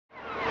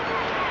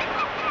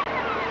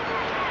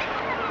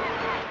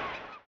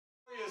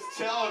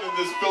talent in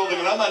this building,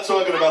 and I'm not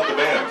talking about the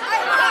band.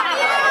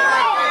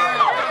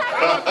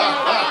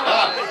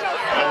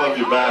 I love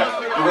you,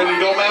 Mac. You ready to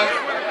go, Mac?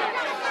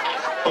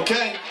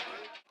 Okay.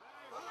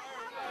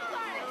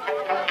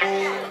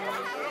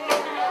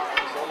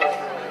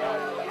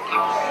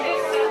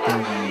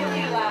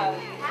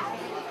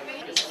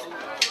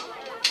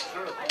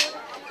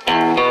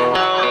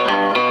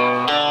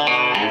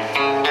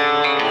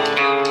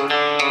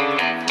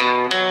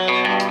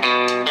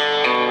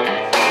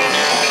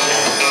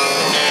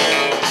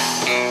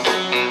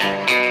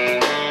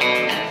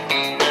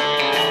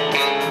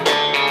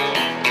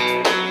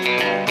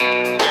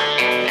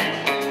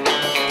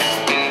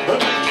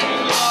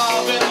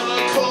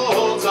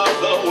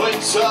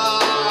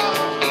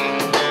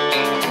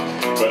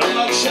 But I'm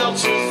not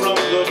sheltered from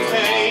the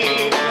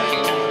pain.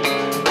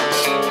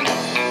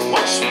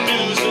 Watch the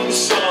news and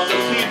saw the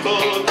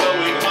people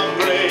going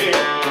hungry,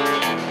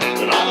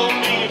 but I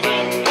don't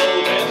even know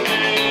their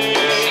name.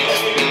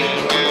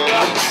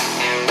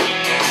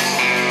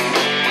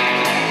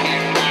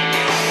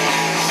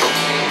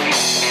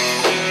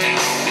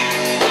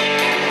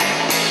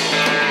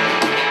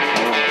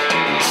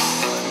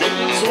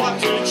 Millions walk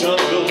through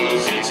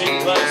jungles eating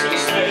plants and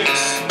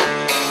snakes.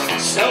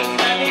 So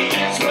many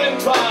years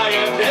went by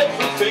and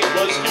everything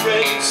was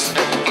great.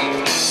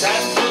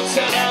 Sandals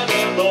and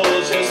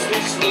animals, yes,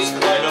 this was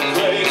quite a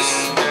place.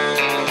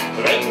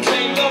 Then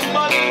came the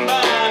money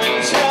man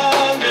and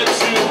turned it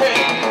to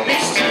him.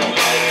 It's too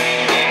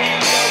late and you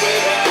know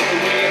it, and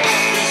we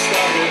have to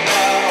stop it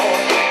now.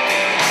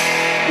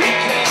 We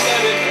can't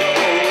let it go,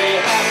 we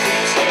have to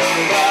turn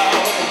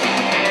around.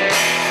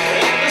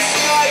 And the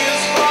sky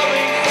is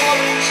falling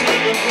to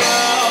the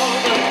ground.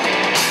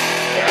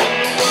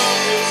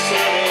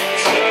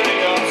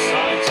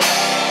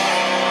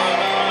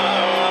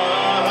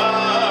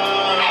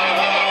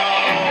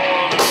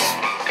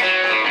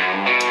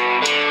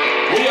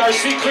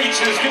 Sea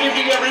creatures, good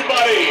evening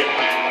everybody.